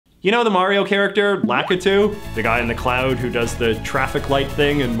You know the Mario character, Lakitu? The guy in the cloud who does the traffic light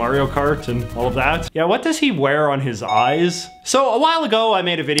thing in Mario Kart and all of that? Yeah, what does he wear on his eyes? So a while ago, I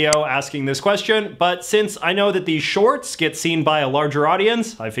made a video asking this question, but since I know that these shorts get seen by a larger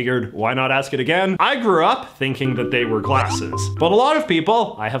audience, I figured why not ask it again? I grew up thinking that they were glasses, but a lot of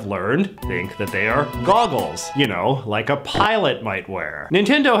people, I have learned, think that they are goggles, you know, like a pilot might wear.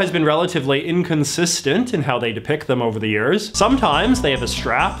 Nintendo has been relatively inconsistent in how they depict them over the years. Sometimes they have a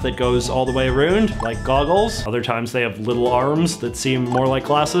strap that goes all the way around, like goggles. Other times they have little arms that seem more like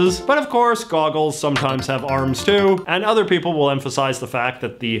glasses. But of course, goggles sometimes have arms too, and other people will emphasize the fact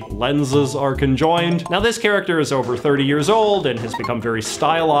that the lenses are conjoined. Now this character is over 30 years old and has become very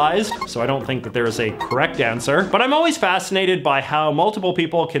stylized, so I don't think that there is a correct answer. But I'm always fascinated by how multiple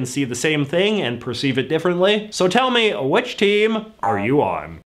people can see the same thing and perceive it differently. So tell me, which team are you on?